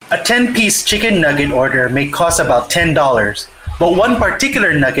A 10-piece chicken nugget order may cost about $10, but one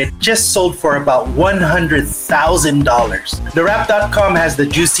particular nugget just sold for about $100,000. TheWrap.com has the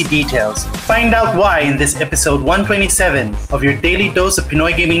juicy details. Find out why in this episode 127 of your daily dose of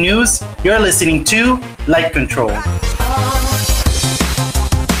Pinoy gaming news. You're listening to Light Control.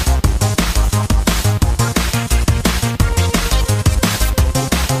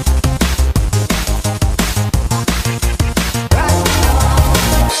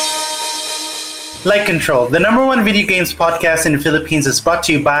 Light Control, the number one video games podcast in the Philippines, is brought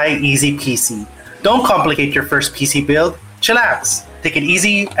to you by Easy PC. Don't complicate your first PC build. Chillax. Take it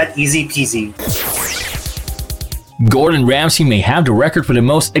easy at Easy PC. Gordon Ramsay may have the record for the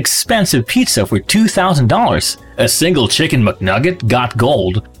most expensive pizza for $2,000. A single chicken McNugget got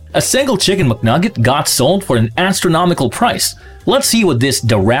gold. A single chicken McNugget got sold for an astronomical price. Let's see what this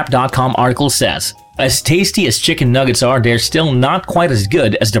TheWrap.com article says. As tasty as chicken nuggets are, they're still not quite as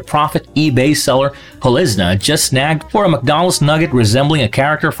good as the profit eBay seller Holizna just snagged for a McDonald's nugget resembling a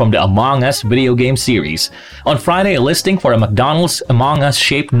character from the Among Us video game series. On Friday, a listing for a McDonald's Among Us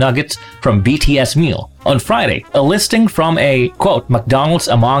shaped nuggets from BTS meal. On Friday, a listing from a, quote, McDonald's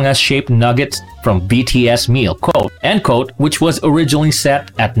Among Us shaped nuggets from BTS meal, quote, end quote, which was originally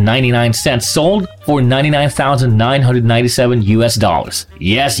set at 99 cents, sold for $99,997 US.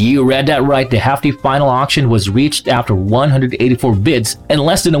 Yes, you read that right. The hefty final auction was reached after 184 bids and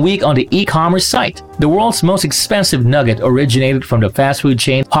less than a week on the e-commerce site. The world's most expensive nugget originated from the fast food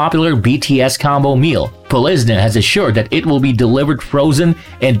chain popular BTS combo meal. Polizna has assured that it will be delivered frozen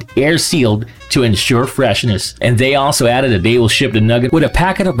and air-sealed to ensure freshness. And they also added that they will ship the nugget with a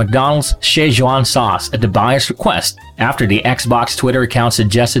packet of McDonald's Szechuan sauce at the buyer's request, after the Xbox Twitter account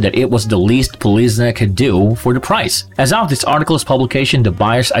suggested that it was the least Polizna could do for the price. As of this article's publication, the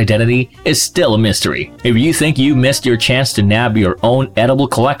buyer's identity is still a mystery. If you think you missed your chance to nab your own edible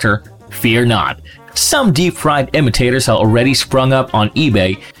collector, fear not. Some deep-fried imitators have already sprung up on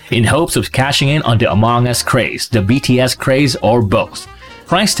eBay in hopes of cashing in on the Among Us craze, the BTS craze, or both.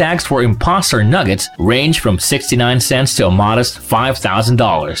 Price tags for imposter nuggets range from 69 cents to a modest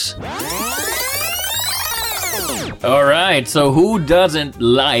 $5,000. Alright, so who doesn't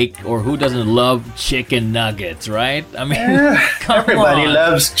like or who doesn't love chicken nuggets, right? I mean, everybody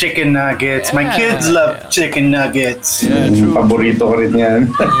loves chicken nuggets. My kids love chicken nuggets. Yeah, true. Paborito ko rin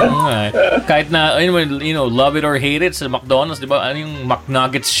yan. Kahit na, you know, love it or hate it, sa McDonald's, di ba, ano yung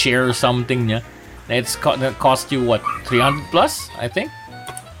McNuggets share or something niya? It's cost you, what, 300 plus, I think?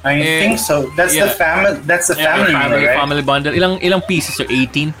 I think so. That's the family. That's the family meal, right? Family bundle. Ilang pieces? So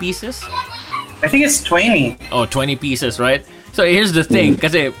 18 pieces? I think it's 20. Oh, 20 pieces, right? So here's the thing,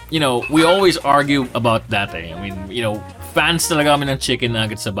 kasi, you know, we always argue about that. I mean, you know, fans talaga kami ng chicken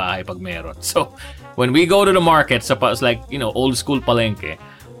nuggets sa bahay pag meron. So when we go to the market, so it's like, you know, old school palengke.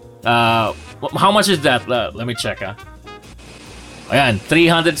 How much is that? Let me check. Ayan,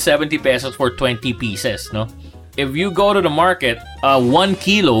 370 pesos for 20 pieces, no? If you go to the market, 1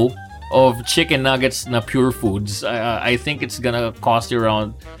 kilo of chicken nuggets na Pure Foods, I think it's gonna cost you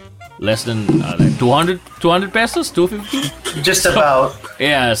around less than like 200 pesos, 250. Just about.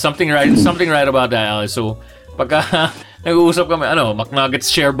 Yeah, something right about that. So, pagka nag-uusap kami, McNuggets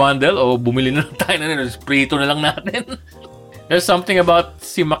share bundle o bumili na lang tayo na prito na lang natin. There's something about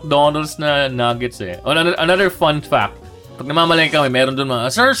si McDonald's na nuggets eh. Another fun fact. Pag namamalengke kami, meron doon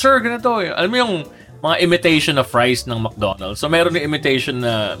mga, sir, ganito eh. Alam mo yung mga imitation na fries ng McDonald's. So, meron yung imitation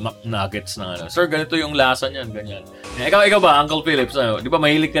na nuggets na sir, ganito yung lasa niyan, ganyan. Ikaw ba, Uncle Phillips, di ba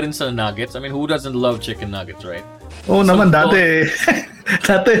mahilig ka rin sa nuggets? I mean, who doesn't love chicken nuggets, right? Oo naman, dati.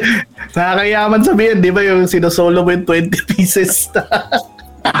 Dati, nakakayaman sabihin, di ba yung sinosolo mo yung 20 pieces na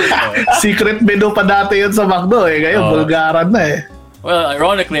secret menu pa dati yun sa McDo eh. Ngayon, bulgaran na eh. Well,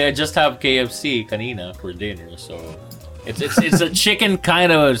 ironically, I just have KFC kanina for dinner, so it's a chicken kind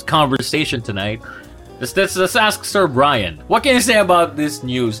of conversation tonight. Let's ask Sir Brian. What can you say about this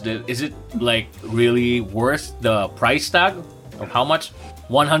news? Is it like really worth the price tag? Of how much?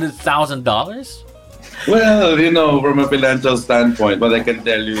 $100,000? Well, you know, from a financial standpoint, what I can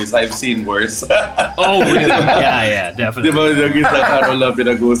tell you is I've seen worse. Oh, really? Yeah, definitely. Di ba, yung isang araw lang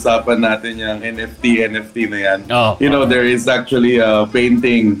pinag-uusapan natin yung NFT na yan. You know, there is actually a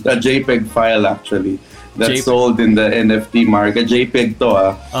painting, a JPEG file actually, that's sold in the NFT market. JPEG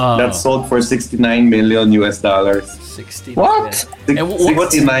to that's sold for $69 million US. 69. What?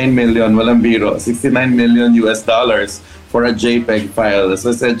 69 million, walang biro. $69 million US for a JPEG file.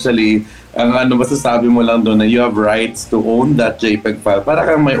 So essentially, ang masasabi mo lang doon na you have rights to own that JPEG file. Para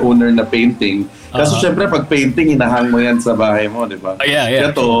kang may owner na painting. Kasi syempre pag painting, hinahang mo yan sa bahay mo, di ba?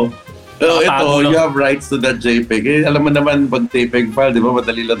 Yeah. Ito, ito, you have rights to that JPEG. Eh, alam mo naman, pag JPEG file, di ba,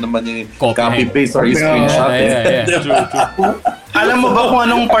 madali lang naman yung copy-paste or screenshot. True. Alam mo ba kung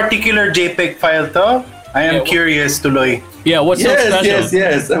anong particular JPEG file to? I am curious, tuloy. Yeah, what's so special?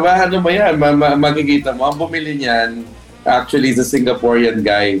 Yes. Ano mo yan? Makikita mo. Ang bumili niyan, actually, is a Singaporean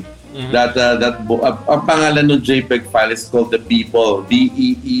guy. Ang pangalan ng JPEG file is called the Beeple.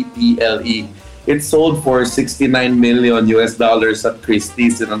 Beeple. It sold for $69 million at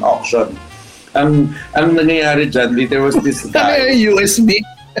Christie's in an auction. Ang nangyayari dyan, there was this guy. USB.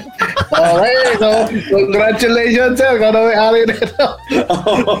 Okay, so congratulations sir, kung may-ari nito.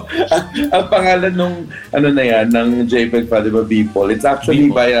 Ang pangalan ng JPEG file, diba, Beeple? It's actually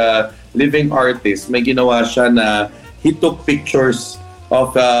by a living artist. May ginawa siya na he took pictures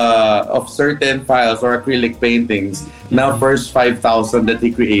of certain files or acrylic paintings na first 5,000 that he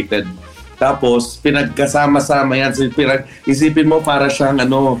created. Tapos, pinagkasama-sama yan. So, isipin mo para siyang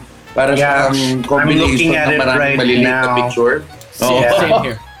siyang combination ng maraming maliliit na picture. Same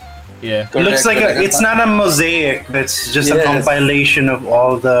here. Yeah. Correct, looks like it's not a mosaic. It's just a compilation of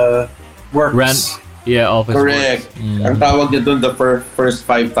all the works. Of his correct. Works. Ang tawag niya doon the first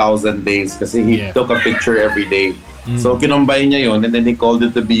 5,000 days kasi he took a picture every day. So, kinumbay niya yun and then he called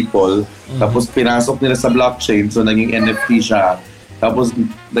it the Beeple. Tapos, pinasok nila sa blockchain. So, naging NFT siya. Tapos,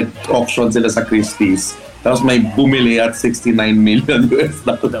 nag-auction sila sa Christie's. Tapos, may bumili at $69 million.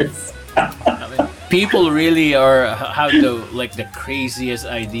 People really have the craziest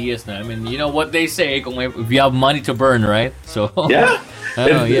ideas now. I mean, you know what they say, if you have money to burn, right? So, yeah.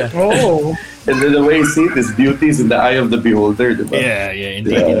 Oh. And then the way you see it is beauty is in the eye of the beholder, diba? Yeah,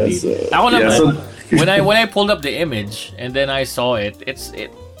 indeed. So, when I pulled up the image and then I saw it,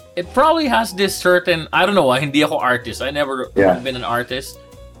 it probably has this certain, I don't know, hindi ako artist. I never been an artist.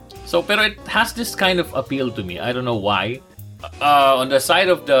 So, pero it has this kind of appeal to me. I don't know why. On the side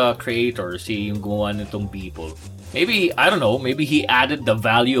of the creator, yung gumawa nitong Beeple, maybe, I don't know, maybe he added the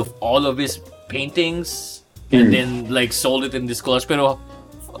value of all of his paintings and then sold it in this collage. Pero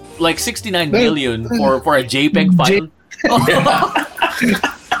 69 million for a JPEG file.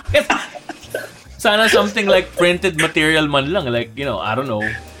 Sana something like printed material man lang, I don't know,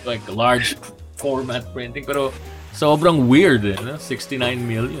 large format printing, pero sobrang weird, 69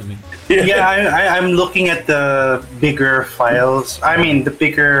 million. Yeah, I'm looking at the bigger files. I mean, the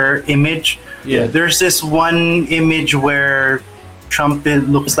bigger image. Yeah. There's this one image where Trump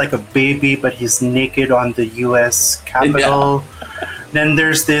looks like a baby, but he's naked on the U.S. Capitol. Yeah. Then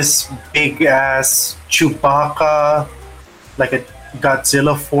there's this big ass Chewbacca, like a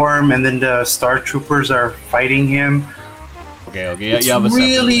Godzilla form, and then the Star Troopers are fighting him. Okay. It's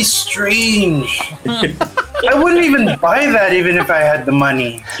really strange. I wouldn't even buy that even if I had the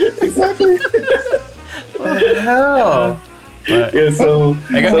money. Exactly. What the hell? So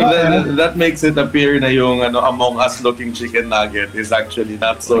that makes it appear na yung Among Us looking chicken nugget is actually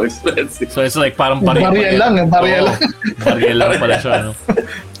not so expensive. So it's parang barya lang. Barya lang pala siya,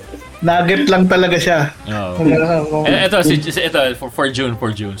 Nugget lang talaga siya. Ito for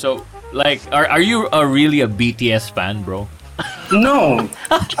June. So are you really a BTS fan, bro? No,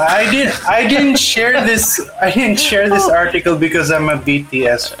 I didn't share this. I didn't share this article because I'm a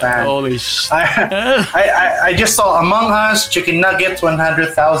BTS fan. Holy shit! I just saw Among Us chicken nuggets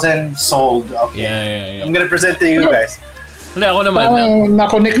 100,000 sold. Okay. Yeah. I'm gonna present to you guys. Hindi, ako naman.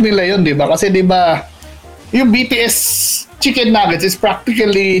 Na-connect nila yun, di ba? Kasi di ba, yung BTS chicken nuggets is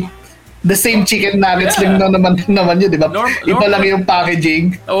practically the same chicken nuggets lang naman yun, di ba? Iba lang yung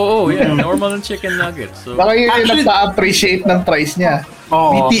packaging. Normal ng chicken nuggets. So, baka yun yung nagpa-appreciate ng price niya.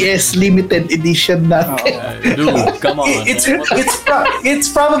 BTS limited edition natin. Dude, come on. It's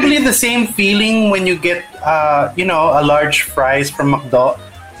probably the same feeling when you get a large fries from McDo.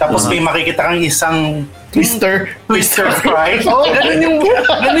 Tapos may makikita kang isang Twister fry.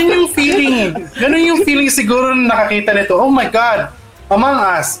 Ganun yung feeling. Ganun yung feeling siguro na nakakita nito. Oh my God, Among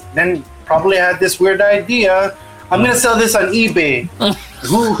Us. Then probably had this weird idea. I'm gonna sell this on eBay.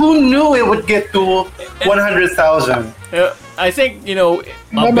 Who knew it would get to 100,000? I think,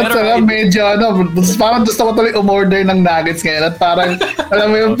 medyo parang gusto ko tuloy umorder ng nuggets ngayon at parang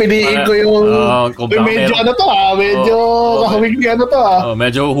alam mo yung piliin ko yung medyo medyo kahawig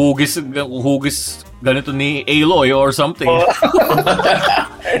medyo hugis ganito ni Aloy or something.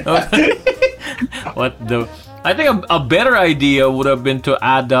 I think a better idea would have been to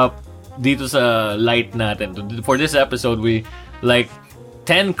add up dito sa light natin. For this episode, we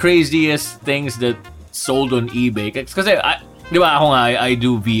 10 craziest things that sold on eBay. Kasi, di ba ako nga, I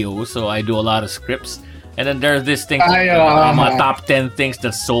do VO, so I do a lot of scripts. And then there's this thing, mga top 10 things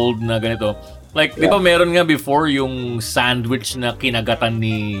that sold na ganito. Di ba meron nga before yung sandwich na kinagatan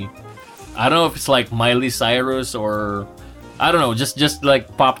ni I don't know if it's like Miley Cyrus or I don't know, just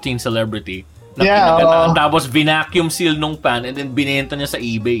like pop teen celebrity. Tapos vinacuum seal nung pan and then binenta niya sa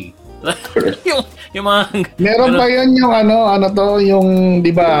eBay. yung mga meron pa yun yung yung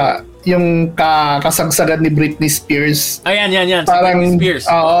di ba yung kasagsagan ni Britney Spears. Yan. Parang si Britney Spears.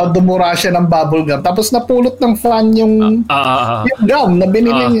 Dumura siya ng bubble gum. Tapos napulot ng fan yung gum na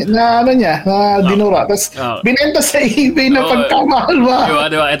binili na dinura. Tapos binenta sa eBay na pagkamahal ba.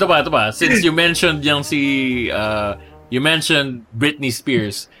 Diba? Ito pa. Since you mentioned you mentioned Britney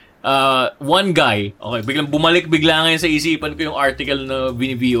Spears. One guy, okay, bumalik ngayon sa isipan ko yung article na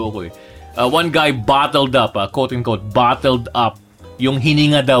binibio ko eh. One guy bottled up, quote unquote, bottled up yung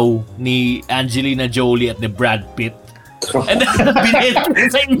hininga daw ni Angelina Jolie at ni Brad Pitt. And then binenta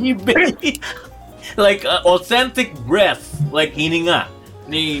sa eBay. Like authentic breath, like hininga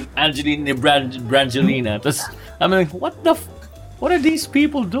ni Angelina, ni Brangelina. Tapos I mean, what are these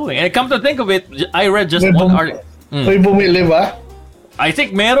people doing? And come to think of it, I read just one article. May bumili ba? I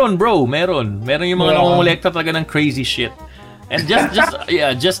think meron, bro. Meron yung mga nangongolekta talaga ng crazy shit. And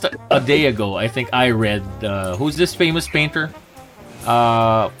just a day ago, I think I read who's this famous painter?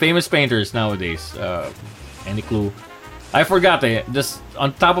 Famous painters nowadays. Any clue? I forgot eh. Just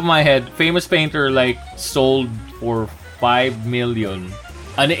on top of my head, famous painter like sold for 5 million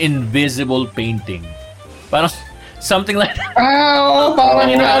an invisible painting. Parang something like that.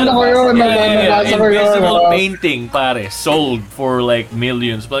 Parang ko yun. Invisible painting, pare. Sold for like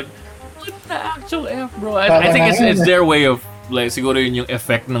millions. But what the actual F, bro? I think it's their way of, like, siguro yun yung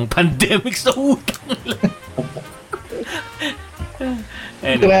effect ng pandemic sa utang.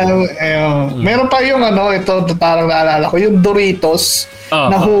 Meron pa yung ito parang naalala ko, yung Doritos,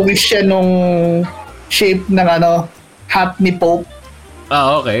 nahuwis siya nung shape ng hat ni Pope.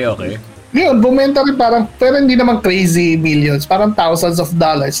 Okay. Yun, bumenta rin parang, pero hindi naman crazy millions. Parang thousands of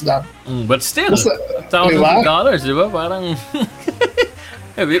dollars lang. But still, thousands of dollars, di ba? Parang,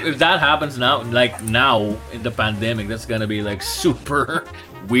 if that happens now, like now, in the pandemic, that's gonna be like super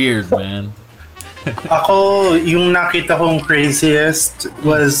weird, man. Ako, yung nakita kong craziest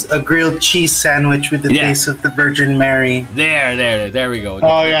was a grilled cheese sandwich with the taste of the Virgin Mary. There we go. The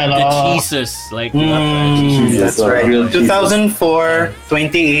cheeses, like that's right. 2004,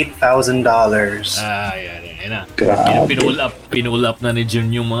 $28,000. Yan. Pinull up na ni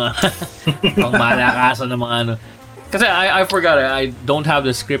Jun yung mga pangmalakasan ng mga ano. Kasi I forgot, I don't have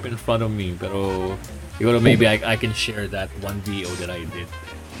the script in front of me, pero siguro maybe I can share that one video that I did.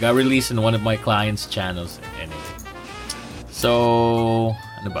 Got released in one of my clients' channels anyway. So,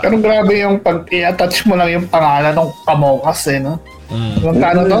 ano ba? Pero grabe yung pag i-attach mo lang yung pangalan ng Kamokas no?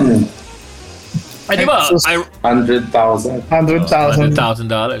 Magkano to? Ay, di ba? $100,000.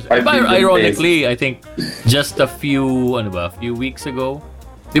 $100,000. Ironically, I think just a few weeks ago,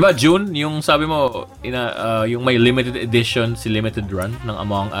 di ba June, yung sabi mo, yung may limited edition, si limited run ng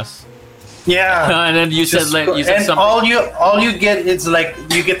Among Us. Yeah, and then you said something. all you get is like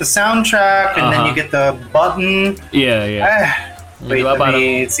you get the soundtrack and then you get the button. Yeah. Wait, diba, parang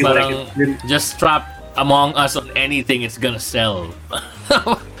just strap Among Us on anything, it's gonna sell.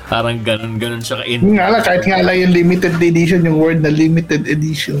 Parang ganun siya kahit nga lang yung limited edition, yung word na limited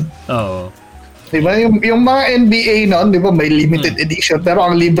edition. Oo. Diba yung mga NBA noon, diba may limited edition, pero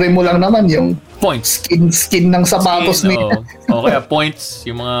ang libre mo lang naman yung points, skin ng sapatos nila. O kaya points,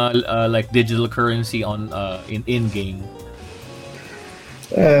 yung mga like digital currency on in game.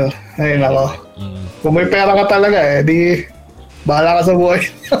 Ayun ako. Kung may pera ka talaga di bahala ka sa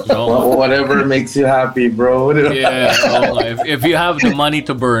buhay. Whatever makes you happy, bro. Yeah. If you have the money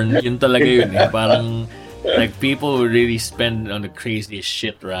to burn, yun talaga yun eh. Parang like people really spend on the craziest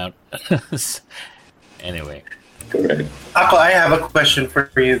shit around. Anyway. Ako, I have a question for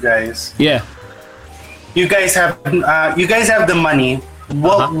you guys. Yeah. You guys have the money.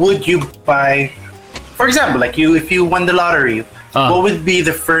 What would you buy? For example, like if you won the lottery, what would be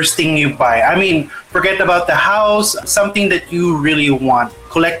the first thing you buy? I mean, forget about the house, something that you really want.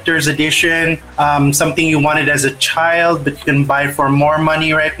 Collector's edition, something you wanted as a child but you can buy for more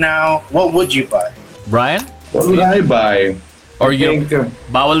money right now. What would you buy? Brian? What would I buy? Or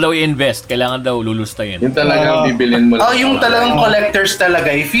bawal daw i-invest, kailangan daw lulustayin. Yung talagang bibilin mo lang. Yung talagang collectors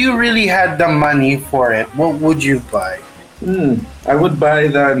talaga. If you really had the money for it, what would you buy? I would buy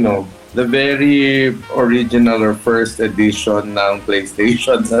the very original or first edition ng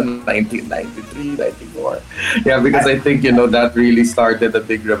PlayStation sa 1993, 94. Yeah, because I think, that really started a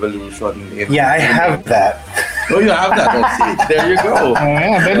big revolution. I have that. Oh, you have that. Oh, see, there you go.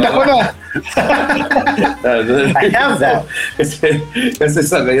 Benta ko na. I have that. Kasi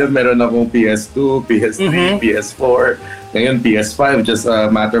sa ngayon, meron akong PS2, PS3, PS4. Ngayon, PS5, just a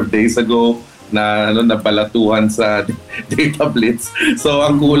matter of days ago, na napalatuhan sa Data Blitz. So,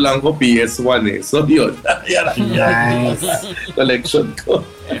 ang kulang ko PS1 eh. So, yun. Nice. Collection ko.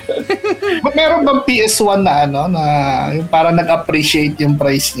 Meron bang PS1 na na yung parang nag-appreciate yung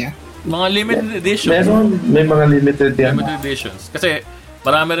price niya? Mga limited editions. Meron. May mga limited yan. Limited editions. Kasi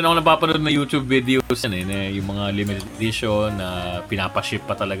marami rin ako napapanood na YouTube videos yan yung mga limited edition na pinapaship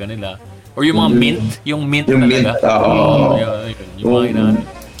pa talaga nila. Or yung mga mint. Yung mint yung talaga. Yung mga inaano.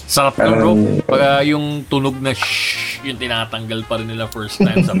 Sarap ng bro. Pag yung tunog na yung tinatanggal pa rin nila first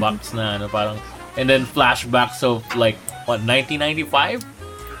time sa box na parang, and then flashbacks of like, what, 1995?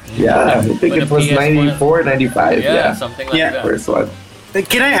 Yeah, I think it was 94, 95. Yeah, something like that. First one.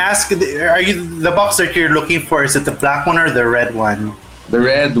 Can I ask, are you the box that you're looking for, is it the black one or the red one? The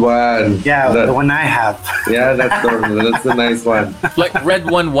red one. Yeah, the one I have. Yeah, that's the nice one. Like red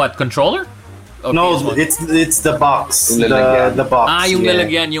one what? Controller? Okay, no, it's the box. The box. Yung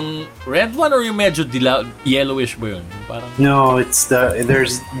lalagyan, yung red one or yung medyo yellowish ba yun? Parang... No, it's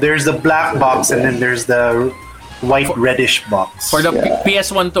there's the black box and then there's the white reddish box. For the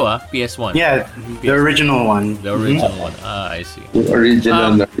PS1 to PS1. Yeah, PS1. the original one. The original one. I see. The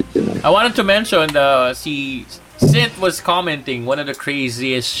original. I wanted to mention Sid was commenting one of the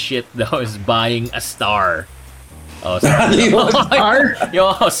craziest shit though is buying a star. Oh,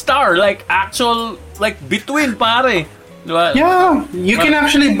 star, like actual, like between pare. Diba? Yeah, you can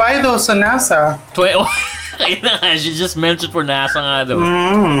actually buy those sa NASA. She just mentioned for NASA nga daw.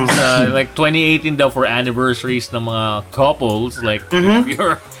 Like 2018 daw for anniversaries ng mga couples. Like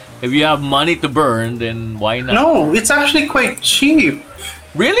if you have money to burn, then why not? No, it's actually quite cheap.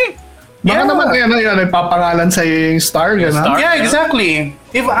 Really? Baka naman papangalan sa yung star, gano'n? Yeah, exactly.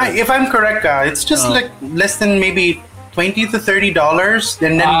 If I'm correct, it's just like less than maybe $20 to $30,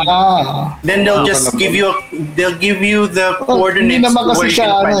 and then they'll just give you the coordinates.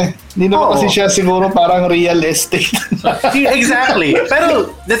 Hindi naman kasi siya siguro parang real estate. Exactly.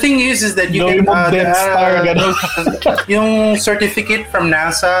 Pero the thing is that you can yung certificate from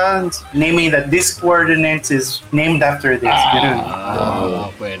NASA naming that this coordinates is named after this.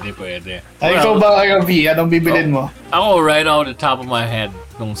 Pwede. Ay, ikaw ba, V? Anong bibilin mo? Ako, right out the top of my head,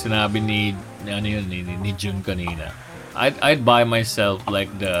 nung sinabi ni Jun kanina, I'd buy myself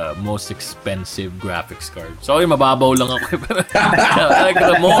like the most expensive graphics card. Sorry, mababaw lang ako. Like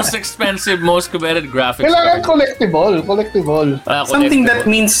the most expensive, most coveted graphics card. Kailangan collectible. Something that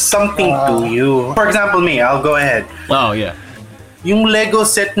means something to you. For example, me, I'll go ahead. Oh, yeah. Yung Lego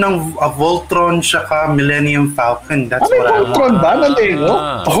set ng Voltron saka Millennium Falcon. That's what I want. Voltron ba na Lego?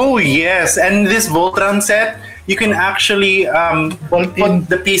 Oh, yes. And this Voltron set, you can actually put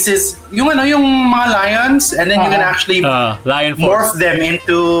the pieces, yung mga lions, and then you can actually morph them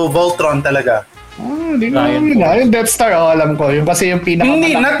into Voltron talaga. Yung Death Star, alam ko. Yung kasi yung pinaka...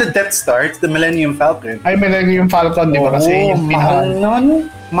 Hindi, not the Death Star, it's the Millennium Falcon. Ay, Millennium Falcon, di ba? Kasi yung pinaka...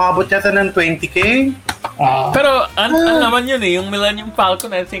 Maabot yata ng 20K. Pero ano naman yun yung Millennium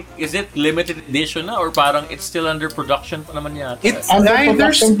Falcon, I think, is it limited edition na or parang it's still under production pa naman yata? It's under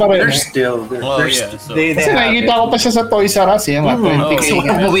production pa rin. They're still. Kasi nakikita ko pa siya sa Toys R Us, 20K. So,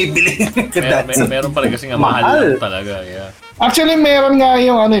 mabibili. Meron pa rin kasi nga mahal talaga, yeah. Actually, meron nga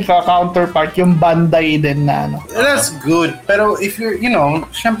yung counterpart, yung Bandai din na That's good. Pero if you're,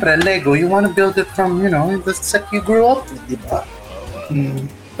 syempre, Lego, you want to build it from, the set you grew up with, di ba?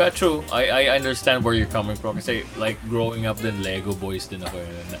 But true, I understand where you're coming from. Kasi like growing up then Lego boys din ako.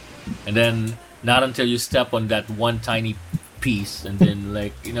 And then not until you step on that one tiny piece and then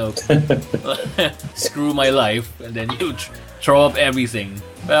like, screw my life and then you throw up everything.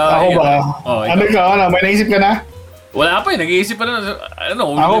 Ako ba? Ano ka? May naisip ka na? Wala pa nag-iisip pa na.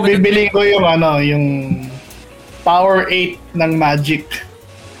 Ako bibili ko yung Power 8 ng Magic.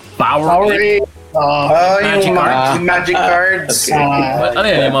 Power 8? Magic cards. Ano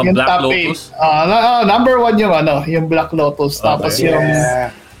yan? Yung mga Black Lotus? Number 1 yung Black Lotus. Tapos yung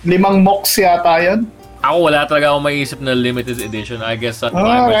 5 Mox yata yun. Ako wala talaga akong maiisip na limited edition. I guess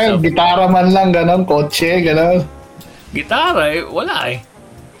gitara man lang, ganon, kotse, ganon. Gitara wala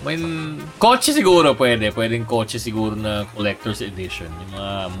kotse siguro pwedeng kotse siguro na collector's edition. Yung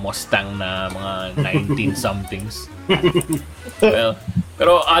mga Mustang na mga 19-somethings. Well,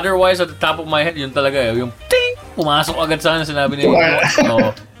 pero otherwise, at the top of my head, yun talaga yung ting! Pumasok agad sana sinabi niya.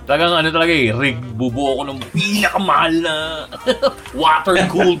 Talagang talaga rig, bubuo ko ng pinakamahal na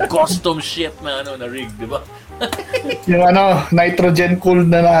water-cooled custom shit na na rig, di ba? Yung nitrogen cooled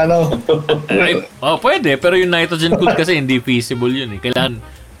na pwede. Pero yung nitrogen cooled kasi hindi feasible yun eh. Kailangan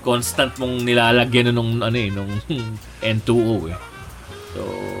constant mong nilalagyan nung N2O eh. So,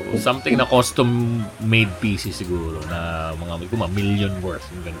 something na custom-made PC siguro na mga million worth.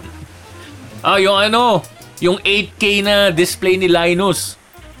 Yung ganun. Yung 8K na display ni Linus.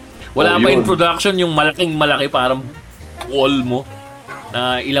 Wala pa in production yung malaki parang wall mo.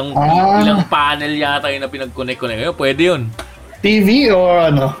 Na ilang panel yata yung na pinag-connect. Pwede yun. TV or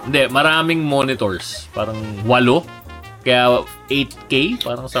ano? Hindi, maraming monitors. Parang 8. Kaya 8K,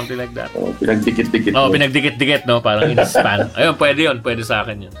 parang something like that. Pinagdikit-dikit. Pinagdikit-dikit, no? Parang in a span. Ayun, pwede yun. Pwede sa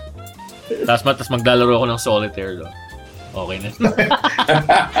akin yun. Tapos maglalaro ako ng solitaire doon. Okay na.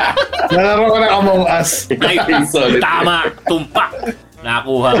 Nalaro ko ng Among Us. Ay, tama. Tumpak.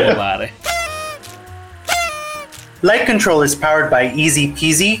 Nakuha ko, pare. Light Control is powered by Easy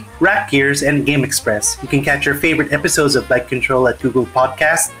Peasy, Rack Gears, and Game Express. You can catch your favorite episodes of Light Control at Google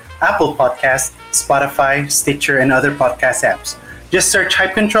Podcasts, Apple Podcasts, Spotify, Stitcher, and other podcast apps. Just search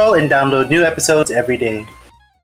Hype Control and download new episodes every day.